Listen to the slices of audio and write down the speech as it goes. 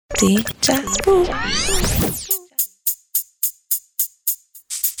Deja Vu.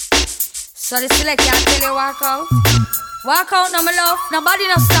 So the select, I tell you walk out. Walk out now, my love. Nobody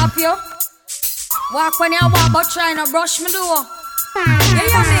no stop you. Walk when you walk, but try no brush me door. You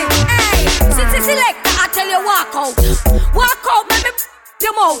hear me? Hey, since select, I tell you walk out. Walk out, make me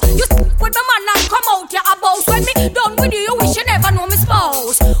your mouth. You with my man and come out, you a boss. When me done with you, you wish you never know me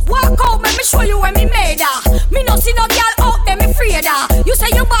spouse. Walk out, make me show you when me made her. Me no see no girl out there, me afraid her. You say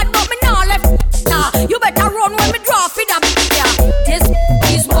you bad, but me nah left her. You better run when me draw for the yeah. This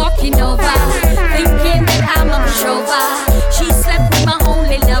is walking over, thinking that I'm a pushover. She slept with my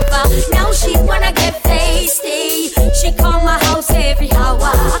only lover. Now she wanna get tasty. She call my house every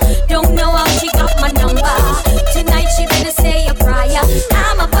hour. Don't know how she got my number. Tonight she better say a prayer.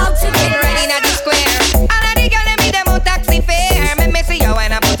 I'm about to get ready now the square. All of the girls let me demo taxi fare. Make me see you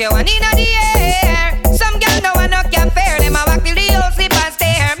when I put you one in the air. Some girls know I no can fare. Them a walk till the whole slip and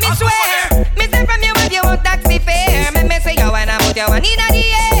stare. Me swear, me say from you if you want taxi fare. Make me see you when I put you one in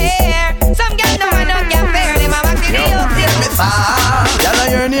the air. Some girls know I no can fare. Them a walk till the whole slip and stare. Y'all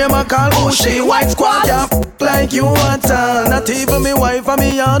your name I call Bushy White Squad. Yeah, like you want to. Not even me wife and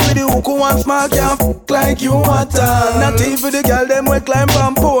me aunt with the hook who want smack. Yeah, like you want to. Not even the girl them we climb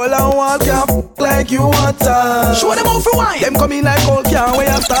from pole and walk. Yeah, like you want to. Show them how for wine. Them come in like old car where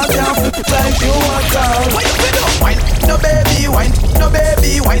you start. Yeah, like you want to. What you feel? Wine, no baby, wine, no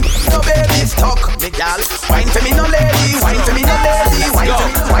baby, wine, no baby stuck. Me gal, wine for me no lady, wine for me no lady, wine for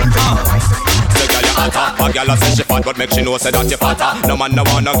me, wine for me. The girl you hotter, a girl a say she fat, but make she know say that you fatter. No man no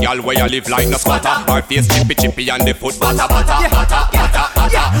want no girl where you live like no squatter. Her face chippy and the foot batter.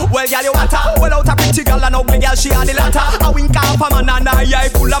 Well girl you hotter, well out a pretty girl and ugly girl she a the latter. A wink off a man and her eye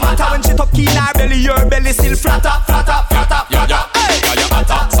full of matter. When she tuck in her belly still flatter. Yeah. Hey, girl you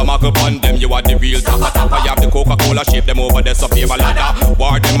hotter, some a go on them you are the real tapper. You have the Coca-Cola shape them over there so favor ladder.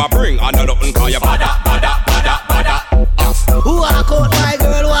 War them a bring and no nothing call you bada. Walk out my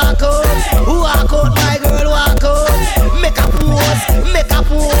girl, walk out. Walk out my girl, walk out. Make a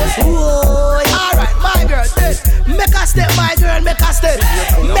pose. Whoa. Alright, my girl, make a step, my girl, make a step.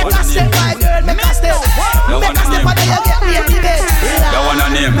 Make a step, my girl, make a step. Make a step until you get me in the bed. That one a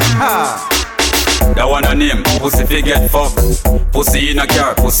name. That one a name. Pussy fi get fucked. Pussy in a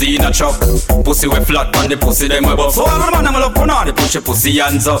car, pussy in a truck. Pussy we flat and the pussy them we buff. So all the man I'm love on they push your pussy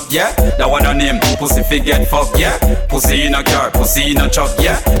hands up, yeah. That one a name. Pussy fi get fucked, yeah. Pussy in a car, pussy in a truck,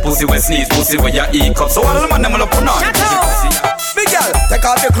 yeah. Pussy we sneeze, pussy we ya eat up. So all the man I'm love on big girl, take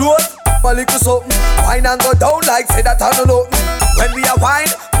off your clothes, a little something. Wine and go down like say that I don't know. When we a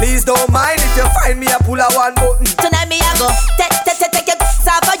wine, please don't mind if you find me a pull a one button. Tonight me a go, take your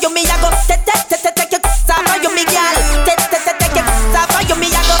sava, you me a go, take your sava, you me girl, take your sava, you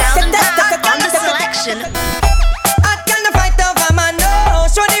me a go, take on the selection. I can't fight over man, no.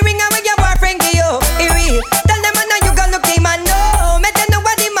 Show the ring and when your boyfriend give you, it real. Tell them man you gon' look the man, no. Make them know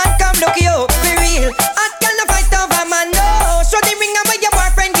what the man come look you, be real. I can't fight over man, no. Show the ring and when your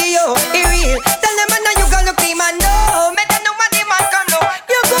boyfriend give you, it real. Tell them man you gon' look the man, no. Make them know what the man come look.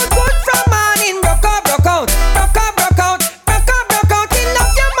 You good from morning, broke out. Till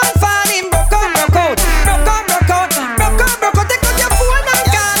up your man falling, broke out. Take out your phone and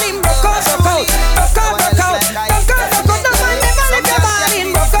call him, broke out. That's why never let your man in,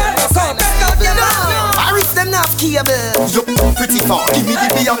 broke out your man. I reach them now cable. You pretty far, give me the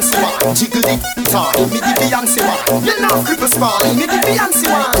Beyonce one. Jiggle it, time, give me the Beyonce one. You now cripple small, give me the Beyonce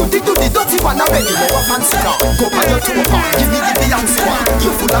one. Do the dirty one already, no a fancy car. Go by your two apart, give me the Beyonce one.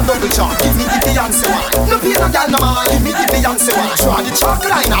 You full of double charm, give me the Beyonce one. No pay no girl no man, give me the Beyonce one. Try the chalk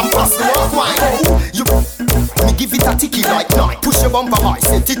line and pass the walk wine. Oh, you me give it a ticky like nine. Push your bumper high,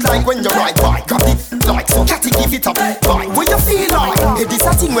 set it like when you ride bike. Grab it like so, catty give it up. Bye, what you feel like? Hey, this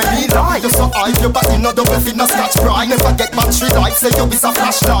a thing when me lie. You so high, your body no double fit, no scratch pride. Never get battery life, say you is a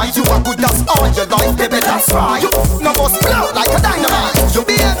flashlight. You are good, that's all your life, baby, that's right. You no must blow like a dynamite. You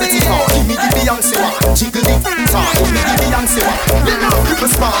be a pretty hard, give me the Beyonce one. Jiggle it, time, give me the Beyonce one. You know, people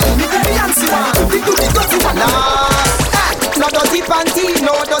smile, give me the Beyonce one. Do the dirty one, no dirty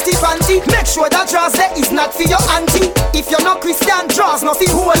panty, make sure that draws there is not for your auntie. If you're not Christian, draws nothing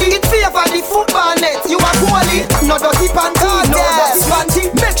holy. It favor the football net, you are holy. No dirty panty,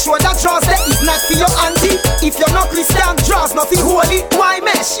 make sure that draws there is not for your auntie. If you're not Christian, draws nothing holy. Why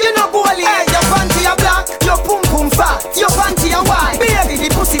mesh, you know goalie. Hey, your panty are black, your pum pum fat, your panty are white. Baby,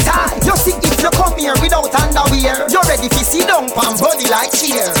 the pussy tight. You see if you come here without underwear, you're ready to sit down, pan body like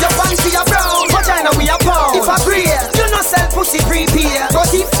cheers. Your panty are brown, vagina we are pound. If I breathe, you know sell pussy prepare.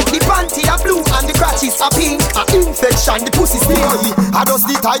 But if the panty are blue and the crotches are pink, a infection, the pussy smelly. I just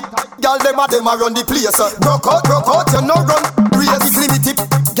the type, y'all them a run the place. Broke out, you no run. Raise it limited,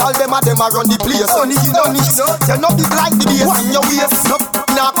 girl them a run the place. Don't need, you know big like the bass in your waist.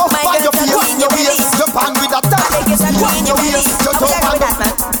 Now come on your face in your waist. Jump on with a tap. In your waist, jump on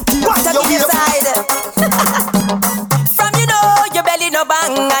your waist. From you know your belly no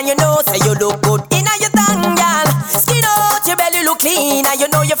bang and you know say you look good inna your tongue, girl. Skin out your belly look clean and you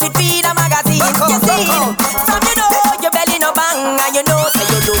know you fit feed a magazine. You see? From you know your belly no bang and you know say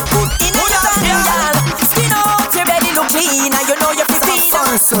you look good inna your tongue, girl. Skin out your belly look clean and you know you fit feed a.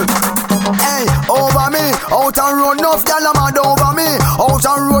 Hey, over me, out and run enough gyal a mad over me. Out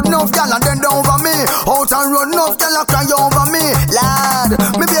and run enough gyal and then over me. Out and run enough gyal a cry over me. Lad,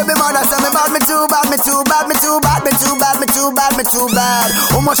 me baby mother say me bad, me too bad, me too bad, me too bad, me too bad, me too bad, me too bad.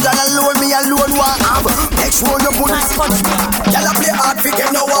 How much gyal alone me alone want have? Make sure you put it. Gyal a play hard fi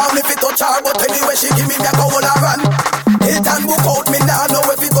get no one if it touch her, but anyway she give me a go all a run. Hit and book out me now know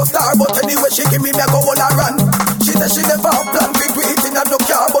if it go star, but anyway she give me a go all a run. She said she never plan fi do it in a no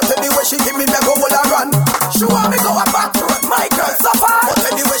car, but anyway she give me a go all a run. She want me go a back road, my girl so far, but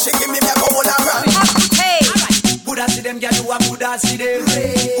anyway she give me a go all a run. Hey, Buddha see them gyal who a Buddha see them.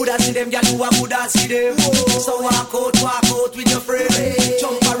 Buddha see them gyal who a Buddha see them. So walk out with your friend.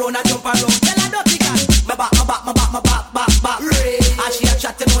 Jump around and jump around. Tell her dirty girl, my back. And she a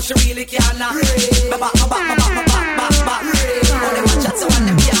chat to know she really can't. My back. Oh, them a chat so and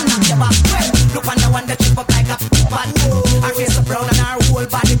them can't knock your back. Look on the one that chip up like a pan. Her face so brown and her whole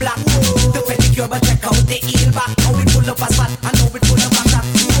body black. The pedicure but check out the heel back. How it pull up a spot and how it pull up a crack.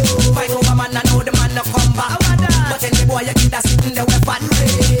 Fight over man, I know the man no come back. But any boy you get that sitting there weapon.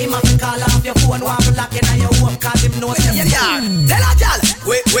 Him have to call off your phone while I'm locking on your home cause him knows you. Tell her girl.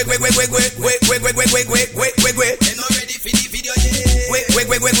 Wait. You not ready for the video yet. Wait.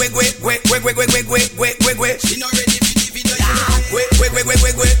 She not ready for the video yet. Wait.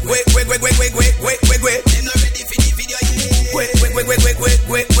 You not ready for the video yet.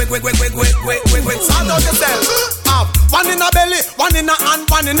 Sound out yourself. One in a belly, one in a hand,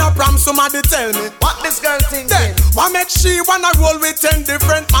 one in a pram. Somebody tell me What this girl thinking? then, what make she wanna roll with 10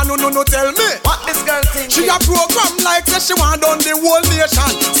 different man? No, tell me. What this girl thinking? She a program like that she want done the whole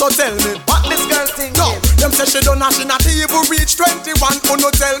nation. So tell me, What this girl thinking? no, them say she done and she not even reach 21. Oh no,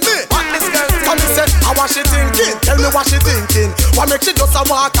 tell me. What this girl thinking? Come and say, how what she thinking? Tell me what she thinking. What make she just a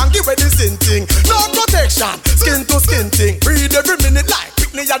walk and give her the sin thing? No protection, skin to skin thing. Breathe every minute like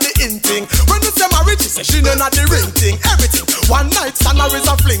Whitney at the in thing. When you say marriage, she say she know not the ring thing. Everything, one night stand her is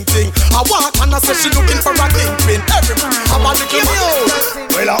a fling thing. I walk and I say she looking for a kingpin. Every man, I'm a little man.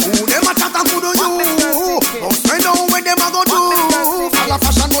 Well, who them a chat and couldn't do? Most men know where them a go do. All a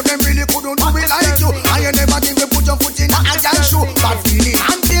fashion, but them really couldn't do it like you. And you never think we put your foot in a girl shoe. But feeling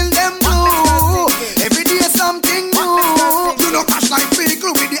until them do. Every day something new. You know cash like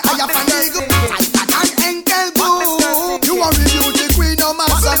vehicle with the eye of an eagle. Tighter than ankle glue. You are the beauty queen, no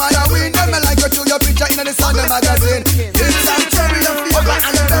master by a win. Them like you to your picture in the Sunday magazine. It's a cherry of flavor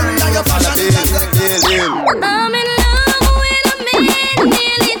and a berry on your fashion. I'm in love with a man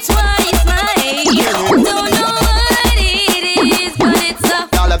nearly twice my age. Don't know what it is, but it's up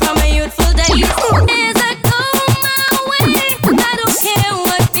from my youthful days. As I go my way, I don't care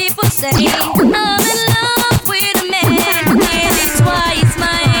what people say. I'm in love with a man nearly twice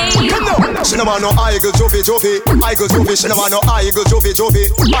my age. She no want no eagle trophy. She no want no eagle trophy.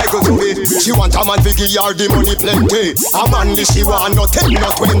 She want a man to give her the money plenty. A man this she want no 10, no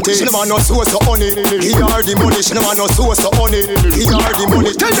 20. She no want no source of honey. Give her the money. She no want no source of honey. Give her the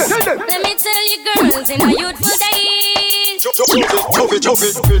money. Let me tell you, girls, in my youthful days, Trophy.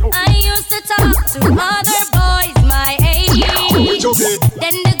 I used to talk to other boys my age.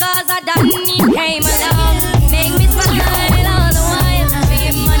 Then the Gaza Danny came along, make me smile all the while.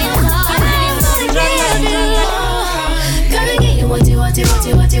 Big money talk and it's all Gotta get you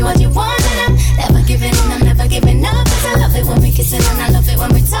what you want, and I'm never giving in, I'm never giving up. 'Cause I love it when we kiss and I love it when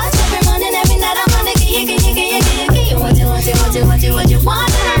we touch. Every morning, every night, I'm gonna get you what you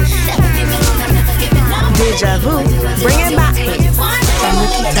want, and I'm never giving in, I'm never giving up. Deja vu, bring it back.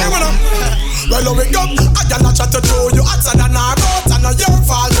 Well, we go. I cannot chat to you hotter than her boat. And your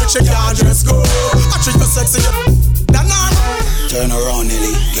fault that she can't just go. I treat you sexy than her. Turn around,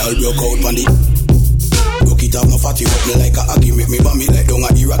 Nelly. Girl broke out on the. Broke it up, no fatty up me like a hockey. Make me bummy like down a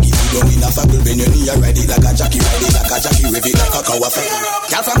Iraqi. Sit down in a saddle, bend your knee, ride it like a jockey. Ride it like a jockey, rev it like a Kawasaki.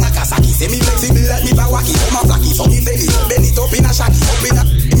 Girl from Nagasaki, say me flexible like me Bawaki. Come a flaky, so me belly, bend it up in a shaky. Up in a,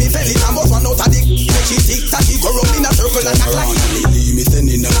 me belly, I'm both one out of dick. Make she tick-tacky, go round in a circle like a clacky. Me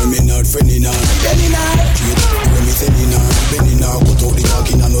sending her, me not friending her. Bending her, when me sending her, bending her. Cut out the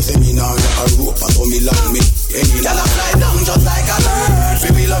talking and no seminar. A rope, so me like me. Any girl a fly down just like a bird.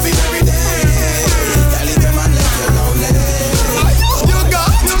 Feel me love it every day. Tell it them and let you lonely. You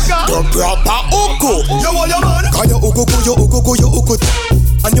got Proper uku. Yo, what your man? Can you uku, you uku, you uku.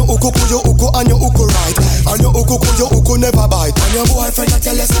 And you uku, and you uku right. And you uku never bite. And your boyfriend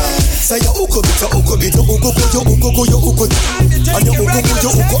tell us say you uku bit, you uku bit, you uku. And you uku,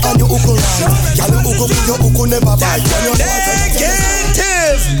 and you uku right. Can you uku never bite. And your boyfriend.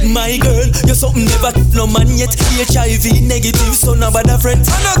 My girl, you're something never no man yet. HIV negative, so no bad friend.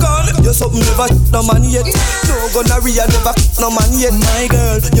 And a girl, you're something never no man yet. No gonorrhea never no man yet. My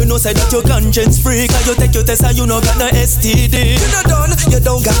girl, you know say that you're conscience free. Cause you take your test and you no got no STD. You not done, you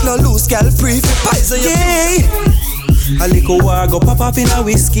don't got no loose gal free. Poison you. A little war go pop up in a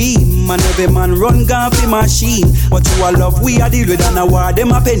whiskey. Man, every man run gun for machine. But you all love we a deal with and a war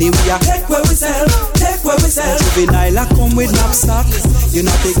them a penny. We a take where we sell, take where we sell. Juvenile a come with knapsack. You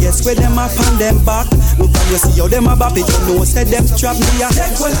not the guess where them up on them back. Look and you see how them a bop it. You know say them trap me a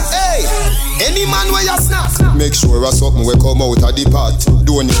take where. Hey, any man where you snack. Make sure a something we come out of the pot.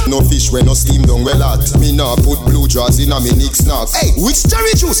 Don't eat no fish when no steam down well hot. Me nah put blue jaws in a me Nick snack. Hey, which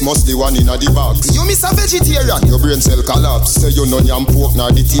cherry juice must the one in a the box? You miss a vegetarian, your brain cell collapse. Say you know yam pork nor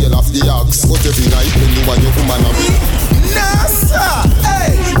the tail of the ox. But every night when you and your woman a me. Nah sir,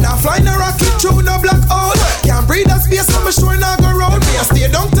 hey, now flying a rocket through no black hole. Can't breathe a space so me sure not go round. Me a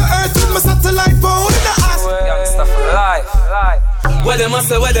stay down to earth with my satellite phone in the ass. Youngster for life. What them a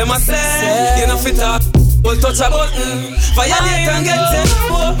say, you know fit up. We'll touch a button, violate and get them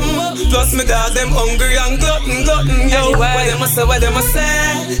open. Plus me dog them hungry and glutton, yo. What them a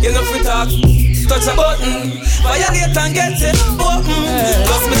say, you know fit up. Touch a button, violate and get it open.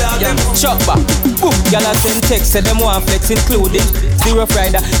 Plus me dog them shot back. Boom, y'all a send text, say them want flex including Zero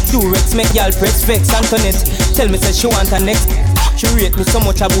Friday, Durex, make y'all press vex. Antoinette, tell me say she want a next. She rate me so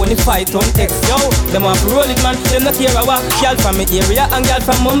much I won't fight on text. Yo, them want to roll it man, them not care a walk. Y'all from me area and y'all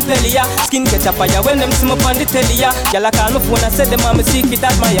from Montpellier. Skin catch a fire when them see me on the telly. Y'all a call my phone and say them want me secret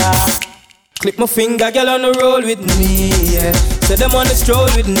admire. Clip my finger, girl on the roll with me, yeah. Say them on the stroll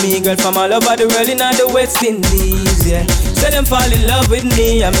with me, girl from all over the world in the West Indies, yeah. Say them fall in love with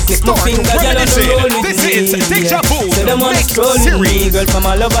me, I'm clip my finger, girl on the roll with me, yeah. Say them on the stroll with me, girl from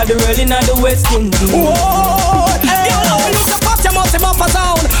all over the world in the West Indies. Whoa, hey, girl, look the pot, you must have up a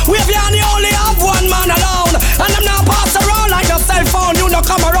sound. We only have one man alone, and them now pass around like a cell phone. You no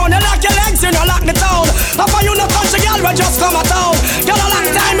come around, you lock your legs, you no lock the town. After you no country girl, we just come a town. Girl, a long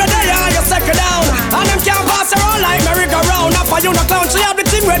time you there, and you second down. And them can't pass around like merry-go-round. After you no clown, she have the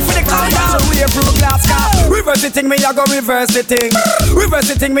team ready for the countdown. We a broke glass car. Reverse the thing, me I go reverse the thing. Reverse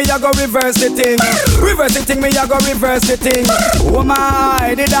the thing, me I go reverse the thing. Reverse the thing, me I go reverse the thing. Oh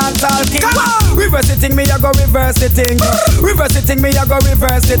my, the dance all king. Reverse the thing, me I go reverse the thing. Reverse the thing, me I go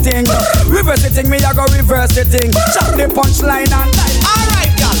reverse the thing. Reverse the thing, me I go reverse the thing. Chop the punchline and die.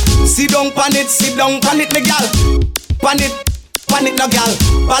 Alright, gal. Sit down pan it, me gal. Pan it, no gal.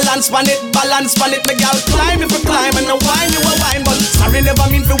 Balance pan it, me gal. Climb if you climb and no wine, you a wine. But sorry, never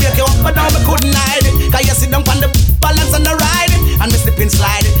mean to wake you up, but now I couldn't hide it. Cause you sit down pan the balance and the ride it. And me slip and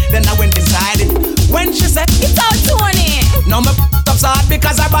slide it, then I went inside it. When she said, it's all Tony. Now my up's hard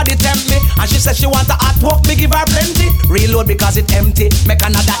because her body tempt me. And she said she want a hot walk, me give her plenty. Reload because it empty, make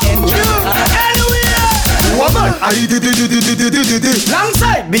another entry. Anyway, woman, long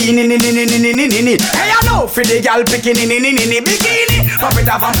side, beanie. Hey, I know, for the gal picking bikini. Pop it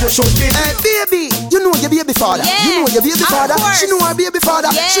off and push out it. Hey, baby, you know your baby father. Yeah, you know your baby father. She know her baby father.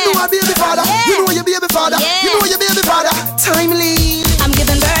 Yeah. She know her baby father. Yeah. You know your baby father. Yeah. You know your baby father. Timely. I'm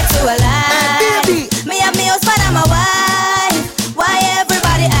giving birth to a life. Hey, baby. Me have me husband and my wife. Why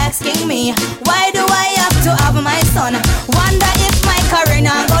everybody asking me? Why do I have to have my son? Wonder if my career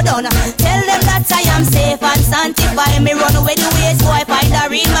now go down. Tell them that I am safe and sanctified. Me run away the waste boy, find a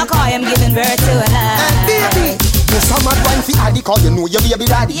real McCoy. I'm giving birth to a life. Hey, baby. You some mad wine fi addy, cause you know your baby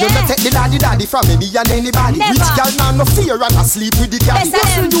daddy. Yeah. You not take the daddy from me and anybody. Never. Which girl now no fear and asleep with the caddy.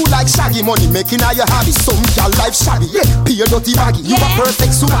 Doesn't do like shaggy money making all your hobby. Some girl life shabby, yeah, pure dirty baggy. You a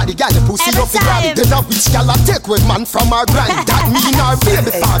perfect somebody, girl, your pussy Every up the grabby. Then a which girl a take with man from our grind. That mean our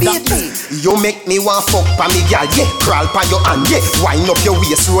baby father. You make me want fuck pa me girl, yeah. Crawl pa your hand, yeah. Wind up your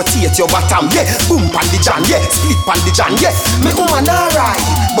waist, rotate your bottom, yeah. Boom pan the jam, yeah. Split pan the jam, yeah. Me woman alright,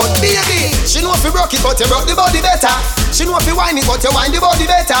 but baby, she know if you broke it, but you broke the body better. She know if you whine it, but you whine the body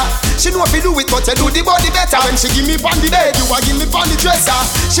better. She know if you do it, but you do the body better. When she give me on the bed, you a give me on the dresser.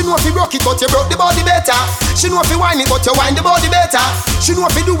 She know if you broke it, but you broke the body better. She know if you whine it, but you whine the body better. She know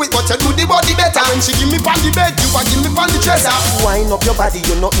if you do it, but you do the body better. When she give me on the bed, you a give me on the dresser. Wind up your body,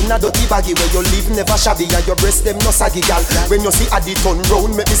 you know in a dirty baggy. Where you live never shabby, and your breast them no saggy, gal. When you see a the turn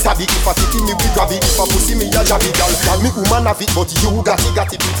round, make me stabby. If a titty me we grab it, if a pussy me a jabby, gal. And me woman have it, but you got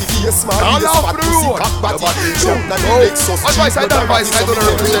it pretty face, smart. All off the road. That's why I said that voice, I don't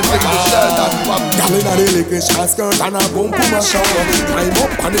represent the Girl inna the liquor short skirt and a bump on my shower. Climb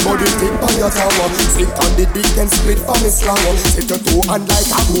up on the body tip on your tower. Sit on the dick and split for me slow. Sit your two hand like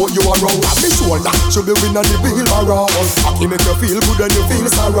a boat you a row. Have me shoulder, should be win on the wheel around. Happy make you feel good and you feel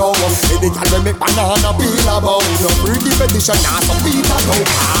sorrow. Any girl we make banana peel about. No pretty petition, nah some people don't.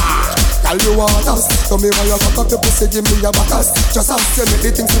 Tell you want us, so me why you fuck up the pussy, give me your backers. Just ask you make the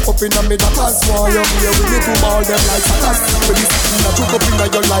things slip up inna me dackers. Why you here with me to ball them like suckers? When this inna choke up inna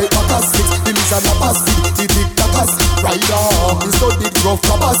your life backers. Mix the lizard and pass the dick dackers. Ride up, this so dick rough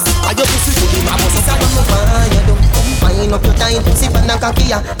covers. And your pussy to the mamos. So what you do? Combine up your tight pussy pan a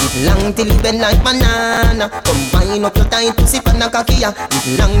kakia. It long till it bend like banana. Combine up your tight pussy pan a kakia.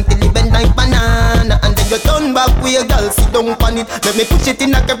 It long till it bend like banana. And then you turn back with your girl, sit down on it. Let me push it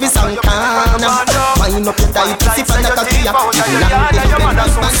in a every song. Wine up your tight pussy pan a kakia.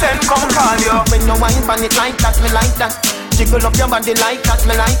 When you wine pan it like that, me like that. Jiggle up your body like that,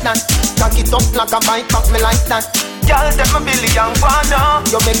 me like that. Cock it up like a bike, cock me like that. Girl, them a billion wanna.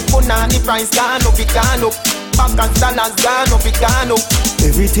 You make punani price gone up, it gone up. Back and dollars gone up, it gone up.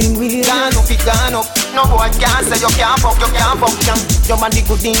 Everything we gone up, it gone up. No boy can't say you can't fuck, you can't fuck. Your man the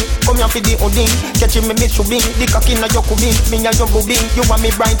good thing, come here for the hooding. Catching me miss you bing, the cocky na your kubing. Me and your boobing, you want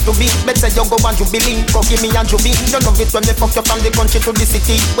me bright to be. Better you go and you billing, go give me and you bing. You love it when me fuck you from the country to the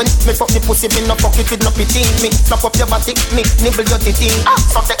city. When me fuck the pussy, me no fuck it with no pity. Me slap up your body, me nibble your titty.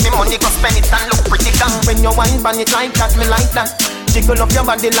 So take me money, go spend it and look pretty. When you wine pan it like that, me like that. Jiggle up your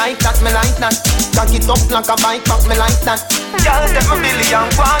body like that, me like that. Cock it up like a bike, pack me like that. Girl, them a billion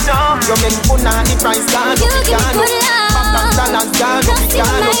wanna. You make punani price gone up, it gone up. Back and dollars gone up, it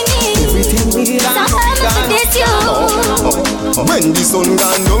gone up. Everything we gone up, it gone up. When the sun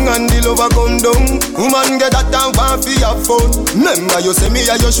gone down and the lover come down, woman get that and want fi have fun. Remember you say me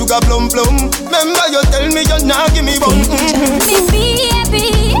a your sugar plum plum. Remember you tell me you nah give me bun. Me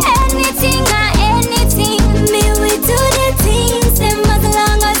baby, anything or anything, me we do the things them as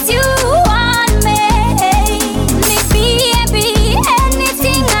long as you want me. Me baby,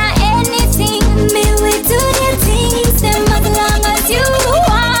 anything or anything, me we do the things them as long as you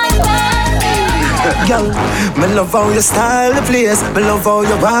want me. Girl, me love how you style the place. Me love how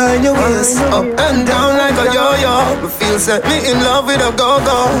you wind your waist up and down like a yo-yo. Me feel set me in love with a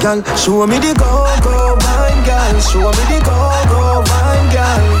go-go. Girl, show me the go-go wine, girl. Show me the go-go wine,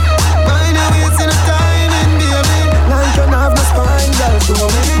 girl. Mind your waist in the timing, baby. Like you have no spine, girl. Show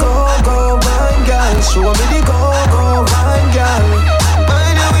me the go-go wine, girl. Show me the go-go wine, girl.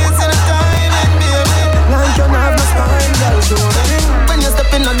 Mind your waist in the timing, baby. Like you have no spine, girl. Show me the. When you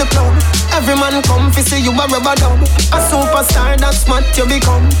step in on the club, every man come fi see you a rubber dub. A superstar, that's what you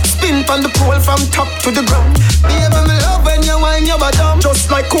become. Spin from the pole from top to the ground. Baby, me love when you wine your bottom.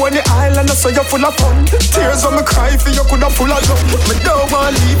 Just like Coney Island, I saw you full of fun. Tears when me cry for you coulda full of love. Me don't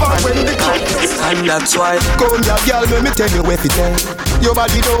want leave her when the club. And that's why Come here, girl, let me tell you where to tell. Your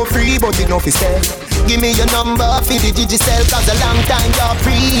body don't free, but it no fi stay. Give me your number for the Digicel, cause a long time you're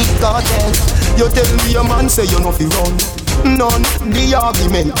free. Go tell. You tell me your man say you no fi run. None, the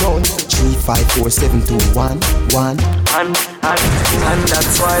argument done. 3, 5, 4, 7, 2, 1, 1. And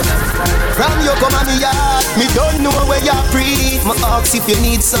that's why from you come on me yard, me don't know where you're free. My ask if you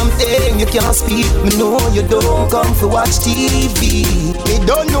need something, you can't speak. Me know you don't come for watch TV. Me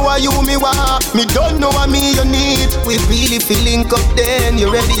don't know why you me want. Me don't know what me you need. We really feeling up then, you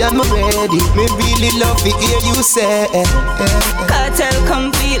ready and me ready. Me really love to hear you say Cartel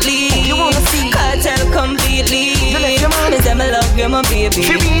completely. You wanna see? Cartel completely. Me say me love you, my baby.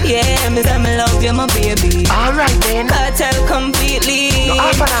 Yeah, me say me love you, my baby. Alright then. Cartel completely.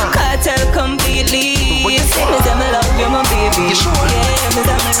 Cartel completely. Me say me love you, my baby. Yeah, me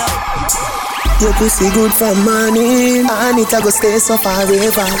say me love. your pussy good for money, and it a go stay so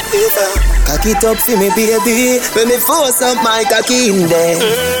forever. Cock it up for me, baby. When me force up my cocky in there.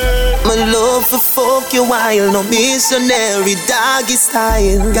 My love for fuck you while no missionary doggy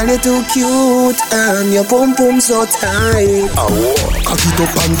style. Girl, you too cute and your pum pum so tight. Cock it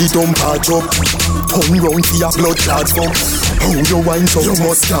up and the dump patch up. Turn round for your blood clot fuck. How you wine so you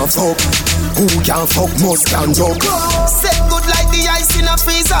must can't fuck. Who can't fuck must stand up. Set good like the ice in a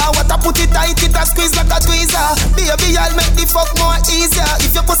freezer. What I put it tight, it a squeeze like a tweezer. Baby, I'll make the fuck more easier.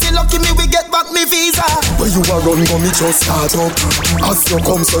 If your pussy lucky me, we get back me visa. When you are run, go me just start up. As you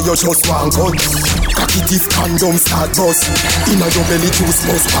come, so you just want cut. Cocky this condom start bust. Inna your belly juice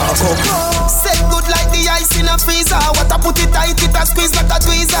must spark up. Set good like the ice in a freezer. What I put it tight, it a squeeze like a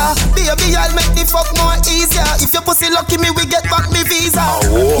tweezer. Baby, I'll make the fuck more easier. If your pussy lucky me, we get back me visa.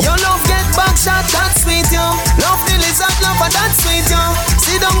 Your love get back shot, that's sweet, yo. Love the lizard, love and that's sweet, yo.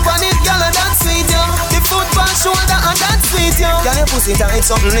 Sit down on it, girl, and that's sweet, yo. The foot on shoulder, and that's sweet, yo. Girl, your pussy tight,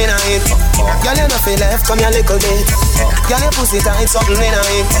 something in it. Girl, you not feel left, come here little bit. Girl, your pussy tight, something in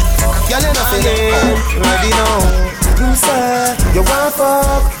it. Girl, you not feel left, ready now. You say you want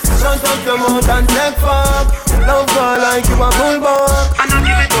fuck, shut up your mouth and take fuck. Love girl like you a bulldog. I don't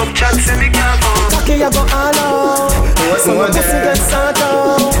give it up, chat, say me can't fuck. Cocky you go all out, so my pussy get start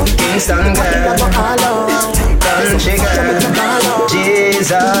out. Kingston girl, cocky you go all out. Country girl,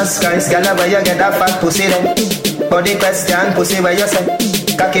 Jesus Christ, girl, where you get that fat pussy then? Body question, pussy where you say?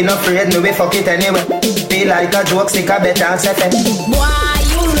 Cocky no afraid, me we fuck it anyway. Feel like a joke, sick a better and say why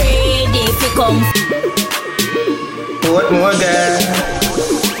you ready to come? Portmore girl,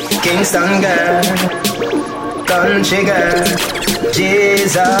 Kingston girl, country girl,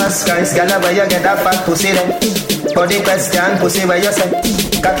 Jesus Christ, girl, where you get that fat pussy then? Body question, pussy where you say?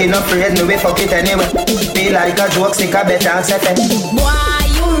 Cocky no afraid, me we fuck it anyway. Feel like a joke, sick a better and say why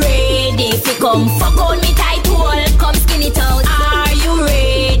you ready to come? Fuck on me tight hole, come skin it out. Are you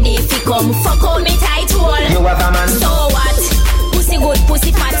ready to come? Fuck on me tight hole. You have a man. So what? Pussy good,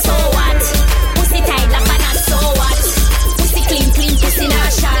 pussy fat, so what? Pussy tight like banana, so what? Pussy clean, pussy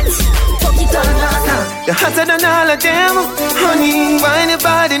not shot. Fuck it up. You're hotter than all of them, honey. Why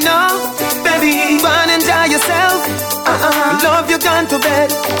anybody know? Baby, wanna enjoy yourself. Love you gone to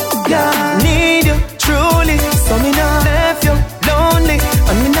bed. Yeah, need you truly. So me not left you lonely.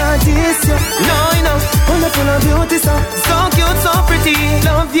 And me not diss you. No, you know, wonderful and beauty, so cute, so pretty.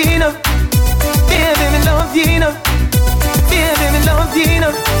 Love you, know. Baby, me love you, know. Baby, me love you,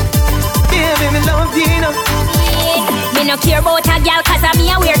 know. Baby, me love you, know. Me no care about a girl cause I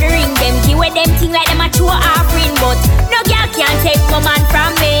me a wear the ring. Them give with them thing like them a true offering. But no girl can take my man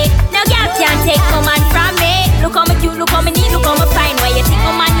from me. No girl can take my man from me. Look how me cute, look how me neat, look how me fine. Why you think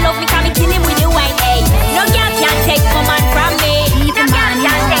my man love me cause me kill him with the wine, hey. No girl can take my man from me. No girl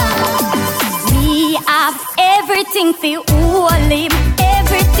can take. We have everything for all him.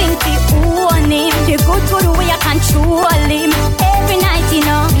 Everything for own him. The good way I control him. Every night you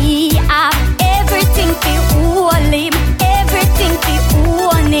know. We have everything for all him. Everything for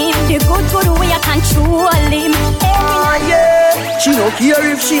own him. The good way I control him. Yeah. She don't care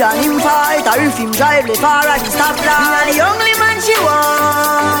if she and him fight or if him drive the car and stop light. The only man she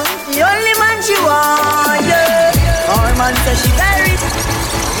want. The only man she want. Yeah. Our man says she very.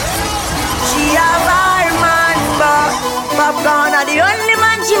 She have our man back. Popcorn are the only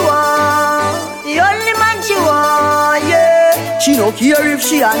man she want. The only man she want. Yeah. She don't care if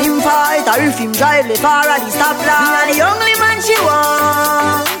she and him fight or if him drive the car at the stoplight. The only man she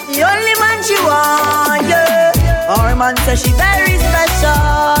want. The only man she want. Yeah. Our man says she very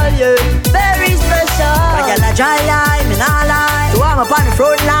special. Yeah. Very special. I got a dry line, me nah lie. So I'm up on the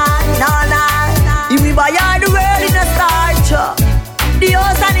front line, nah lie. If we buy all the world in a starch, the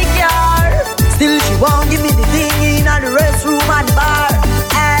house and the car. Still she won't give me the thing in the restroom and the bar.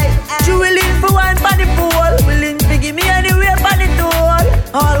 Hey, she willing for one for the pool, willing to give me anywhere for the tool.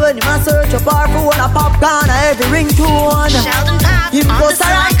 All when you must search a bar for one a popcorn or every ringtone. Him goes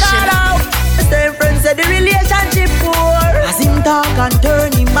around call out. The same friend said the relationship poor. As him talk and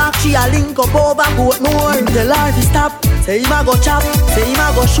turn him back, she a link up over Portmore. Him tell her to stop. Say him a go chop, say him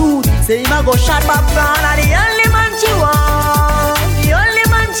a go shoot, say him a go shot popcorn. And the only man she want, the only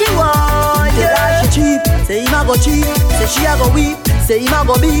man she want. Tell her she cheap, say him a go cheap, say she a go weep, say him a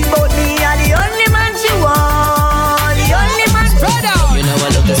go beat. But me a the only man she want, the only man. You know I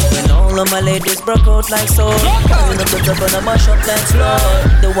love this when all of my ladies broke out like so. You know the top and I mash up like slow.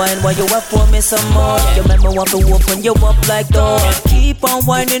 The wine while you up for me some more. You make me want to open you up like door. Keep on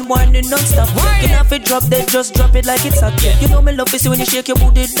whining, whining non-stop. You know if it drop, then just drop it like it's hot. You know me love is when you shake your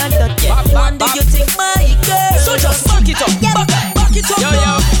booty like that. One day you think my girl. So just back it up, back it up. Yo,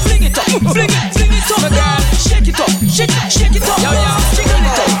 yo, fling it up, fling it up, girl. Shake it up, shake it up. Yo, yo, jiggle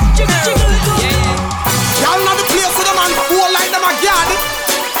it up, jiggle it up. Y'all know the place for the man who like them a garden.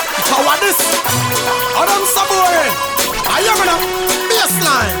 So what this? Oh, them so boring. Are you gonna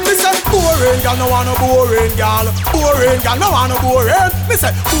baseline? Me say boring, girl, no want no boring, girl. Boring, girl, no want no boring. Me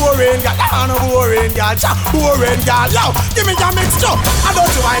say boring, girl, no want no boring, girl. Boring, girl, yo, give me your mixture. I don't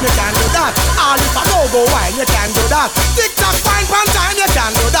know why you can't do that. All if I go wine, you can't do that. Tick tock, fine pan time, you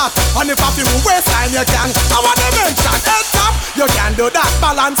can't do that. And if I feel waistline, you can. I want to mention head top, you can do that.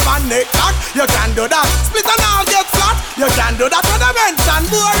 Balance pan neck cock, you can do that. Split and all get flat, you can do that. When I mention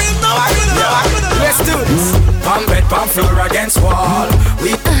boring, no I couldn't. Let's do this. Pump bed, pump floor against wall.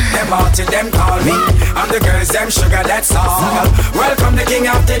 We them out till them call me. And the girls them sugar, that's all. Welcome the king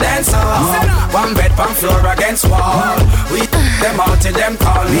of the dance hall. Pump bed, pump floor against wall. We them out till them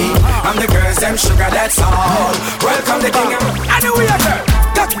call me. And the girls them sugar, that's all. Welcome the king of. Anyway, girl,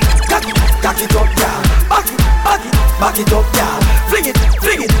 cock it up, girl. Back it, back it up, y'all. Fling it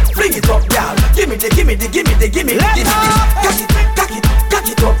up, y'all. Give me the. Cock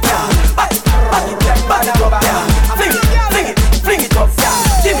it up, y'all. Back it up, y'all. Fling it up, y'all.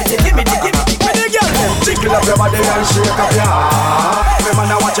 Give me the. Jiggle up your body and shake up your heart. Remember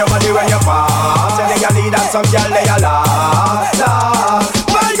now watch your body when you pass. Tell you need and some girl they a la.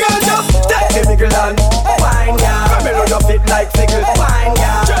 My girl just take the wiggle and wine, yeah. Come here, you fit like figgle, wine,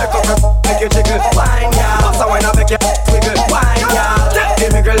 yeah. Jerk up your make you jiggle, wine, yeah. Pass a wine and make you wiggle, wine, yeah. Take the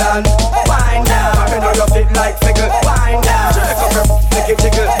wiggle and wine, yeah. Come here, you fit like figgle, wine, yeah. Jerk up your make you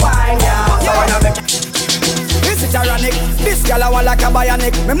jiggle, wine, yeah. Pass a wine and make you. This is ironic. This girl I want like a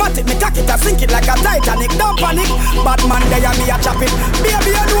bionic. Me mat it, me cock it, I sink it like a Titanic. Don't panic, bad man there and me a chop it.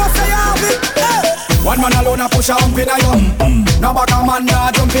 Baby you know say you have it. Hey. One man alone a push a hump in a yum. No back a man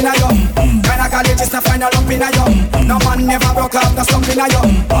nah jump in a yum. Kinda college is to find a lump in a yum. No man never broke up no slump in a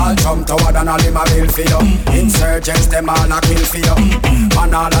yum. All jump toward and all him a bill for you. Insurgents them all a kill for you.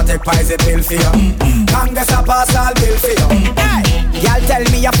 Man all a take poison pill for you. Congress a pass all bill for you. Hey. Y'all tell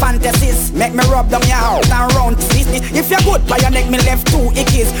me your fantasies. Make me rub down your house and round to business. If you're good by your neck, me left 2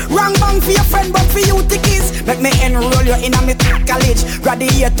 ickies. Wrong bang for your friend, but for you tickies. Make me enroll you in a me college.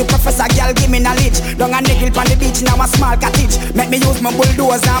 Graduate to professor, girl, give me knowledge. Down a niggle on the beach, now a small cottage. Make me use my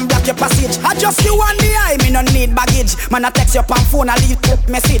bulldozer and block your passage. I just you on the eye, me no need baggage. Man, I text you on phone, I leave quick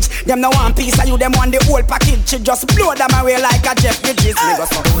message. Them no one piece of you, them want the whole package. She just blow them away like a Jeff Bridges.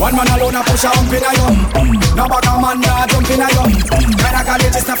 One man alone a push a hump in a yum. No back a man, nah jump in a yum. When I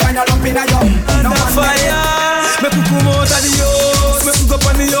college just to find a lump in a yum. No fire, me could come out of the house. Me could go up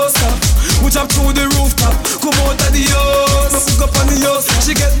on the house top. We jump through the rooftop. Come out of the house. Me could go up on the house.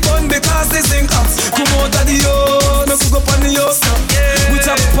 She get burned because they sing up. Come out of the house. Me could go up on the house top. We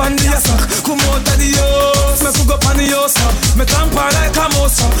jump on the house. Come out of the house. Me could go up on the house top. Me tamper like a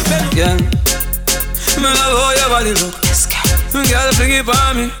mouse. Yeah. Me love how your body look. Girl, bring it for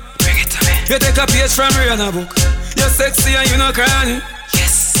me. Bring it to me. You take a page from Rihanna book. You're sexy and you not crying.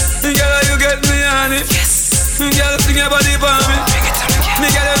 Yes. Girl, you get me on it. Yes. Girl, bring your body for me. Bring it to me. Me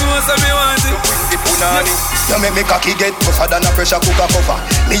girl, you know so me want it. You make me cocky get tougher than a pressure cooker cover.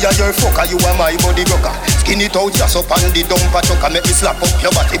 Me a your fucker, you are my body rocker. Skin it out just up on the dumper chucker. Make me slap up your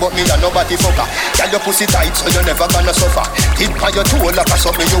body, but me a nobody fucker. Girl, your pussy tight so you never gonna suffer. Tip on your toe like a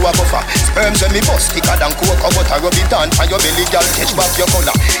something you a buffer. Sperms when me bust thicker than cocoa butter. Rub it on for your belly, girl, catch back your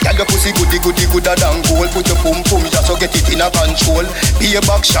collar. Girl, your pussy gooder than gold. Put your pum just so get it in a control. Be a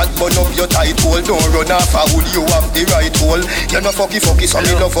back shot, burn up your tight hole. Don't run off a hole, you have the right hole. You no fucky, so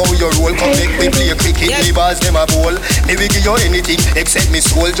me love how you roll. Come make me play cricket, me balls them a bowl. Me will give you anything except me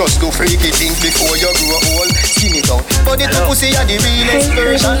soul. Just do freaky things before you grow old. Skin it out, but the pussy are the realest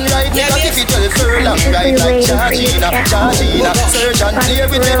version, right? Because if it well furlong, right like Georgina. Surgeon play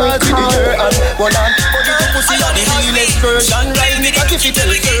with the balls with the your hand. Hold on, but the pussy are the realest version, right? Because if it well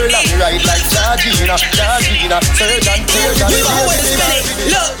furlong, right like Georgina. Surgeon play with the balls.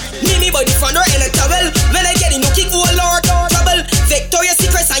 Look, me body front or in a towel. When I get in, you kick all our trouble. Victoria's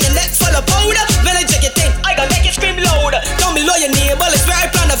Secrets and your neck full of powder. When I check it in, I gon' make it scream loud. Down below your neighbor, let's right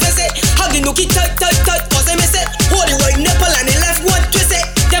plan a visit. Hug the nookie tight, cause I miss it. Hold the right nipple and the left one twist it.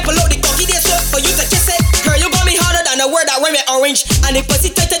 Then pull out the cocky, this up for you to kiss it. Girl, you got me harder than a word that rhyme with orange. And the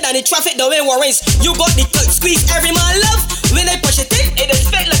pussy tighter than the traffic, the wind warrants. You got the tight squeeze, every man love. When I push it in, it is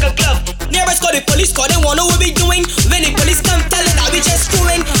fit like a glove. Nearest call the police, call they wanna what we doing. When the police come, tell it that we just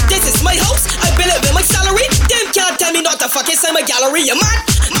screwing. This is my house, I bill it with my salary. Them can't tell me not to fucking sign my gallery, you mad?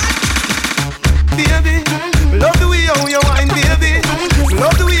 Baby, love the way how you whine, baby.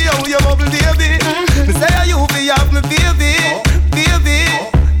 Love the way how you bubble, baby. Me say you be have me, baby.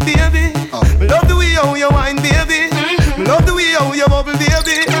 Love the way how you whine, baby. Love the way how you bubble,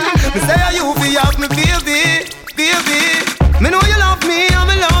 baby. Me say you be have me, baby. Me know you love me, and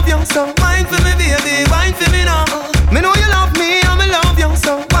me love you. So whine for me, baby, whine for me now. Me know you love me, and me love you.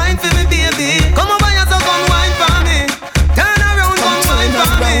 So whine for me, baby. Come over here, so come whine for me. Turn around, come whine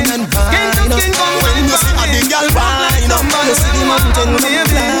for me. Skin to skin, come whine for me. You see the mountain,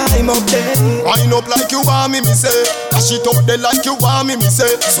 climb up there. Wind up like you want me say. Dash it up there like you want me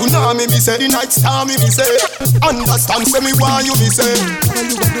say. Tsunami me say, the night star me say. Understand say me want you me say. What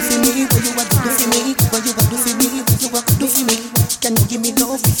you want to for me? What you want to do for me? What you want to do for me? What you want to do for me? Can you give me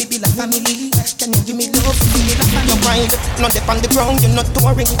love if you be like family? Can you give me love if you be like family? You're right, not up on the ground, you're not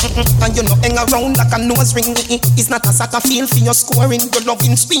touring, and you not hang around like a nose ring. It's not a soccer field for your scoring. Your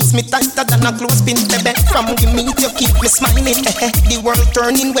loving squeeze me tighter than a clothespin, baby. From we meet, you keep me smiling. The world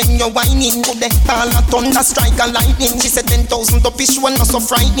turning when you're whining. Go there, call a thunder, strike a lightning. She said 10,000 up, she one not so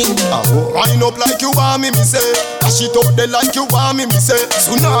frightening. Wind up like you want me say. Dash it out there like you want me say.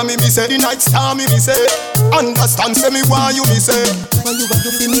 Tsunami me say, the night star me say. Understand, say me why you me say. What you want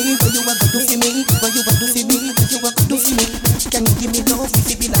to do for me? What you want to do for me? What you want to do for me? What you want to do for me? Can you give me love if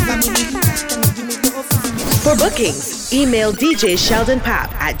you be like family? Can you give me love if you be like For bookings, email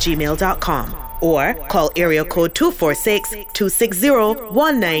djsheldonpap@gmail.com or call area code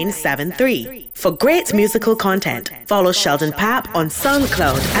 246-260-1973. For great musical content, follow Sheldon Pap on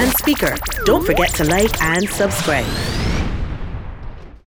SoundCloud and Speaker. Don't forget to like and subscribe.